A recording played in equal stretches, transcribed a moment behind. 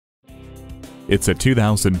It's a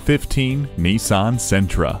 2015 Nissan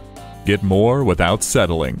Sentra. Get more without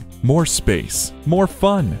settling. More space, more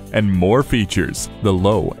fun, and more features. The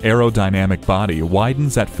low aerodynamic body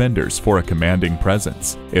widens at fenders for a commanding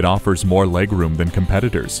presence. It offers more legroom than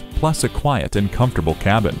competitors, plus a quiet and comfortable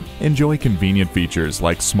cabin. Enjoy convenient features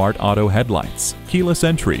like smart auto headlights, keyless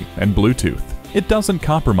entry, and Bluetooth. It doesn't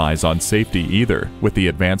compromise on safety either, with the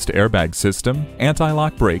advanced airbag system,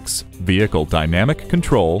 anti-lock brakes, vehicle dynamic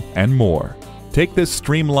control, and more. Take this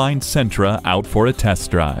streamlined Sentra out for a test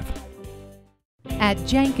drive. At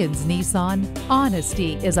Jenkins Nissan,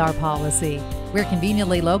 honesty is our policy. We're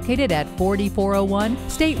conveniently located at 4401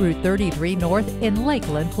 State Route 33 North in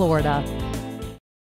Lakeland, Florida.